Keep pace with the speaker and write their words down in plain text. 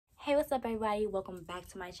Hey, what's up everybody? Welcome back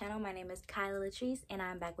to my channel. My name is Kyla Latrice and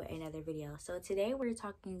I'm back with another video. So today we're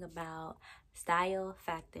talking about style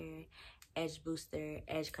factor, edge booster,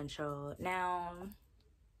 edge control. Now,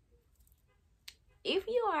 if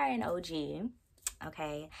you are an OG,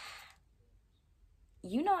 okay,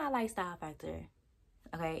 you know I like style factor.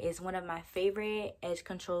 Okay, it's one of my favorite edge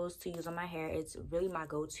controls to use on my hair. It's really my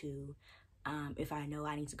go-to. If I know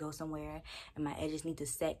I need to go somewhere and my edges need to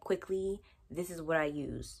set quickly, this is what I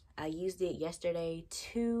use. I used it yesterday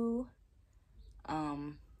to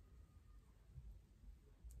well,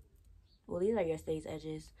 these are yesterday's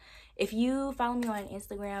edges. If you follow me on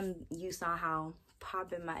Instagram, you saw how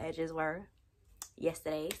popping my edges were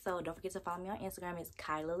yesterday. So don't forget to follow me on Instagram. It's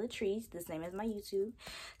Kyla Latrice, the same as my YouTube.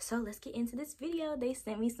 So let's get into this video. They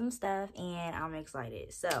sent me some stuff and I'm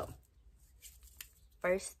excited. So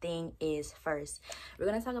first thing is first, we're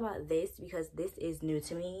gonna talk about this because this is new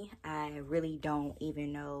to me. I really don't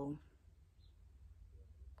even know.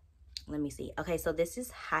 Let me see. Okay, so this is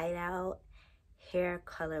Hideout hair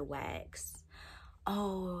color wax.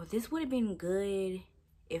 Oh, this would have been good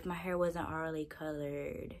if my hair wasn't already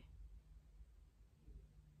colored.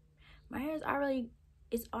 My hair is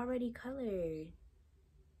already colored.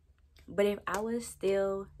 But if I was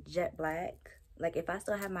still jet black, like if I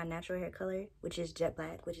still have my natural hair color, which is jet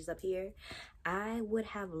black, which is up here, I would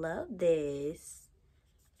have loved this.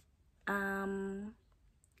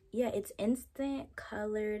 Yeah, it's instant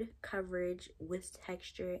colored coverage with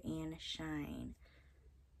texture and shine.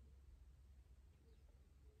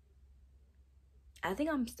 I think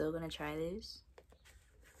I'm still gonna try this.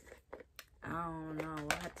 I don't know,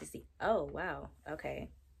 we'll have to see. Oh wow, okay.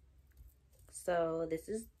 So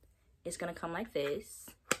it's gonna come like this.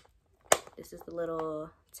 This is the little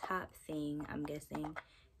top thing, I'm guessing.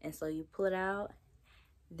 And so you pull it out.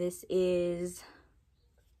 This is,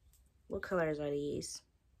 what colors are these?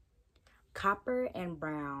 Copper and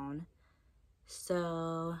brown.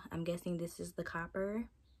 So I'm guessing this is the copper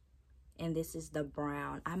and this is the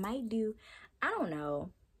brown. I don't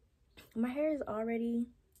know. My hair is already,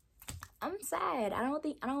 I'm sad. I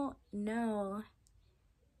don't know.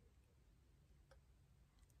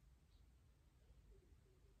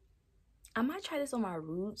 I might try this on my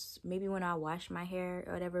roots, maybe when I wash my hair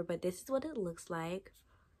or whatever, but this is what it looks like.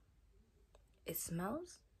 It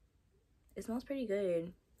smells pretty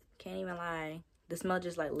good. Can't even lie. The smell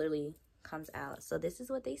just like literally comes out. So this is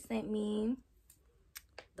what they sent me.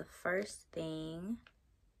 The first thing,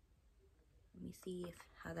 let me see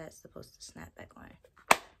how that's supposed to snap back on.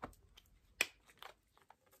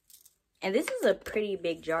 And this is a pretty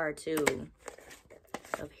big jar too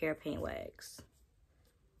of hair paint wax.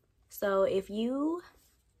 So if you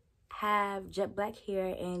have jet black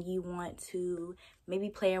hair and you want to maybe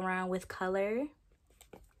play around with color,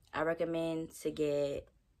 I recommend to get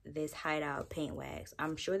this Hideout paint wax.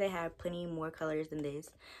 I'm sure they have plenty more colors than this,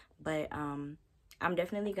 but I'm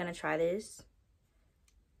definitely gonna try this.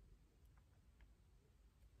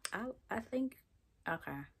 I think,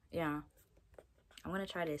 okay, yeah, I'm gonna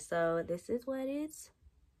try this. So this is what it's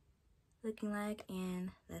looking like, and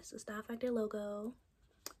that's the Style Factor logo.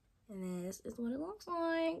 And this is what it looks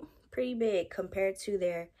like. Pretty big compared to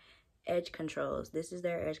their edge controls. This is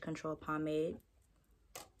their edge control pomade.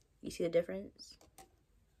 You see the difference?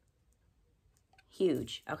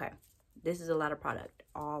 Huge. Okay. This is a lot of product.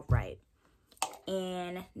 All right.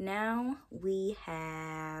 And now we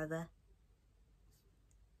have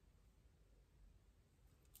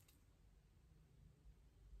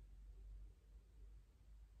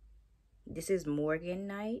this is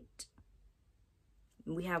Morganite.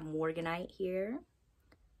 We have Morganite here.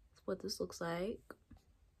 That's what this looks like.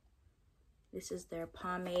 This is their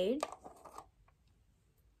pomade.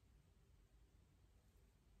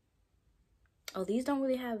 Oh, these don't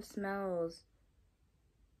really have smells.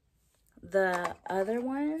 The other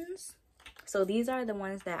ones, so these are the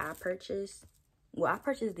ones that I purchased. Well, I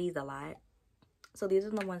purchased these a lot. So these are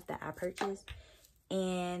the ones that I purchased.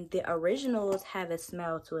 And the originals have a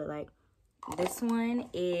smell to it. Like this one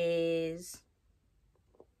is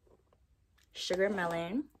Sugar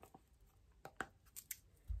Melon.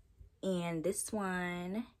 And this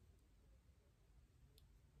one,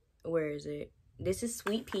 where is it? This is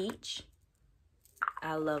Sweet Peach.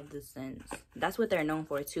 I love the scents. That's what they're known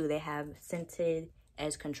for too. They have scented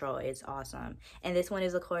edge control. It's awesome. And this one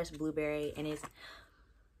is of course blueberry, and it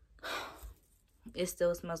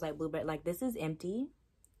still smells like blueberry. Like this is empty,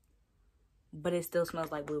 but it still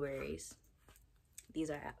smells like blueberries. These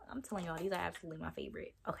are, I'm telling y'all, these are absolutely my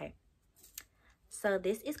favorite. Okay. So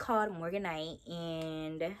this is called Morganite,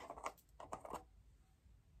 and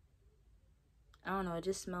I don't know, it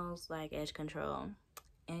just smells like edge control.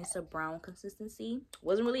 and it's a brown consistency.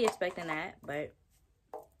 Wasn't really expecting that, but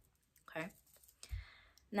okay.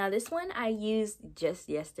 Now this one I used just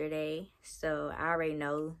yesterday, so I already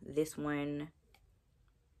know this one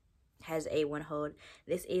has a one hold.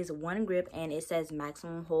 This is one grip and it says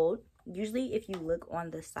maximum hold. Usually if you look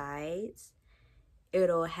on the sides,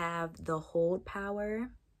 it'll have the hold power.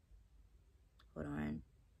 Hold on.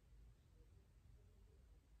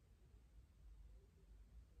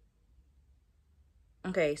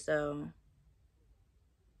 Okay, so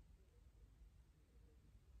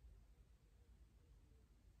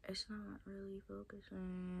it's not really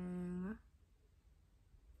focusing.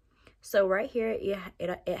 So right here,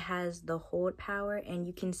 it has the hold power, and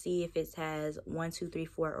you can see if it has 1, 2, 3,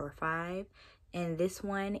 4, or 5. And this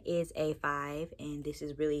one is a 5, and this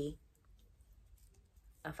is really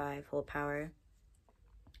a 5 hold power.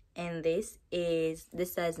 And this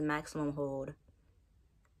says maximum hold.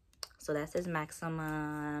 So that says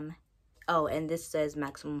maximum. Oh, and this says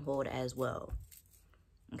maximum hold as well.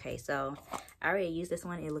 Okay, so I already used this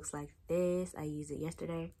one. It looks like this. I used it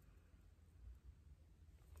yesterday.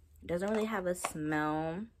 It doesn't really have a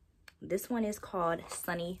smell. This one is called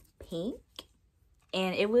Sunny Pink.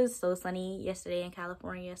 And it was so sunny yesterday in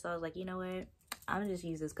California. So I was like, you know what? I'm gonna just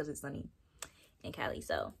use this because it's sunny in Cali.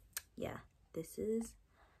 So yeah, this is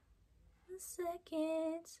the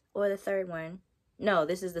second or the third one. No,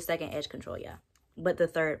 this is the second edge control, yeah. But the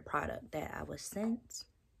third product that I was sent.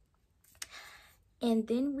 And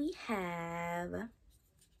then we have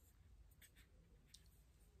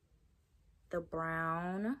the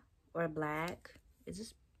brown or black. Is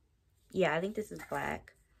this? Yeah, I think this is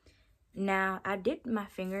black. Now, I dipped my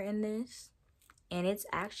finger in this and it's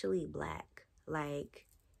actually black. Like,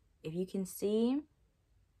 if you can see,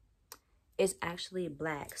 it's actually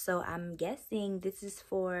black. So I'm guessing this is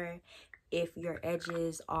for if your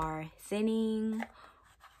edges are thinning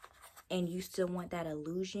and you still want that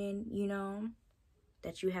illusion, you know,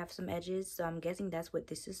 that you have some edges. So I'm guessing that's what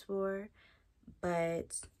this is for.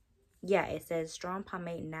 But yeah, it says strong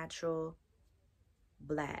pomade natural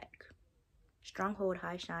black. Strong hold,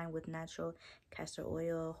 high shine with natural castor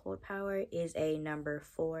oil. Hold power is a number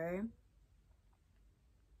 4.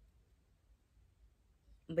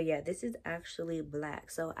 But yeah, this is actually black.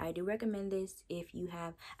 So I do recommend this if you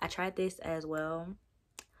have, I tried this as well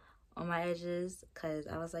on my edges because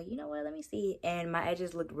I was like, you know what, let me see. And my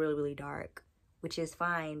edges looked really, really dark, which is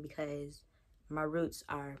fine because my roots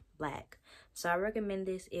are black. So I recommend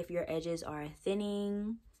this if your edges are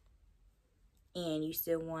thinning and you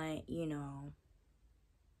still want, you know,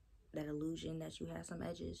 that illusion that you have some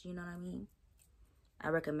edges, you know what I mean? I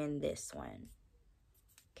recommend this one.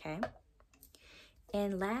 Okay.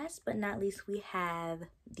 And last but not least, we have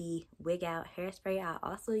the Wig Out hairspray. I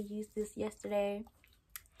also used this yesterday.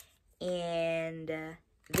 And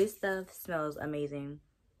this stuff smells amazing.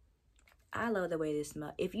 I love the way this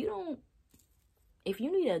smells. If you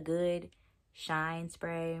need a good shine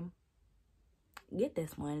spray, get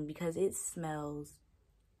this one because it smells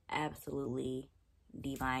absolutely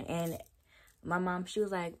divine. And my mom, she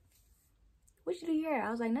was like, what'd you do your hair?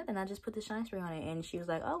 I was like, nothing. I just put the shine spray on it. And she was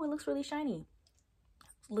like, oh, it looks really shiny.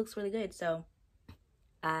 It looks really good. So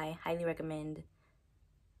I highly recommend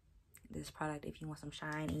this product if you want some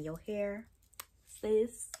shine in your hair,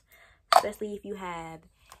 sis. Especially if you have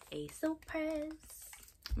a silk press.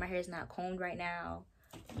 My hair is not combed right now,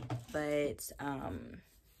 but I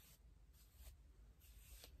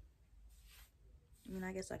mean,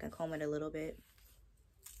 I guess I can comb it a little bit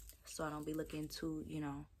so I don't be looking too, you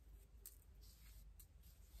know.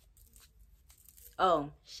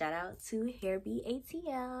 Oh, shout out to Hairbee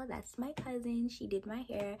ATL. That's my cousin. She did my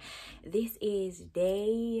hair. This is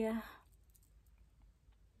I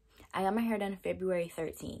got my hair done February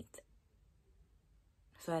 13th.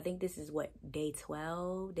 So I think this is what, day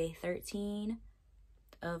 12, day 13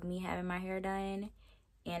 of me having my hair done.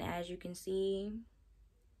 And as you can see,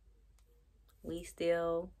 we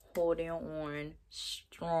still holding on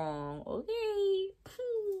strong, okay?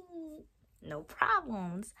 No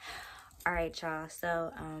problems. All right, y'all.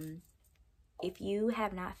 So if you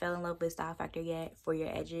have not fell in love with Style Factor yet for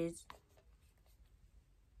your edges,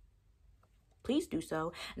 please do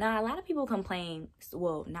so. Now, a lot of people complain,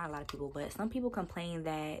 well, not a lot of people, but some people complain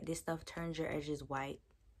that this stuff turns your edges white.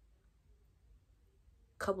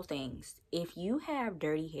 Couple things. If you have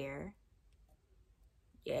dirty hair,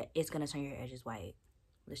 yeah, it's gonna turn your edges white.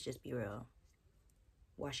 Let's just be real.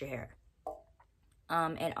 Wash your hair.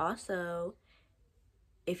 And also,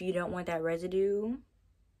 if you don't want that residue,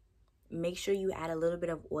 make sure you add a little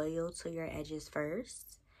bit of oil to your edges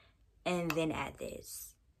first and then add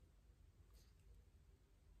this.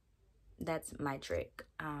 that's my trick.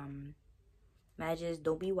 My edges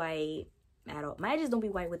don't be white at all. My edges don't be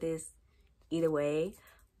white with this either way,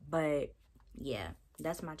 but yeah,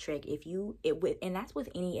 that's my trick. And that's with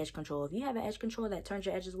any edge control. If you have an edge control that turns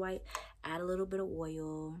your edges white, add a little bit of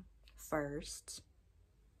oil first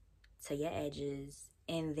to your edges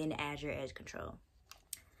and then add your edge control.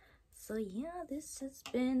 So yeah, this has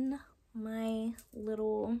been my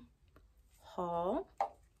little haul.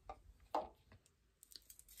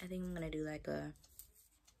 I think I'm gonna do like a,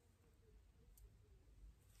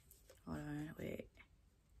 hold on, wait,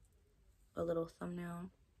 a little thumbnail.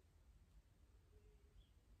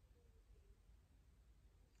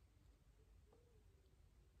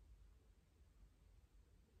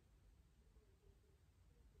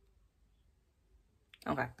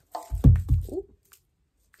 Okay. Ooh,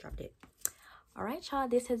 dropped it. All right, y'all,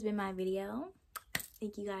 this has been my video.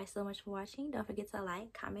 Thank you guys so much for watching. Don't forget to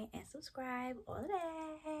like, comment, and subscribe. All of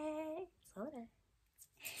that. All of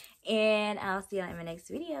that. And I'll see you in my next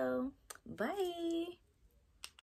video. Bye.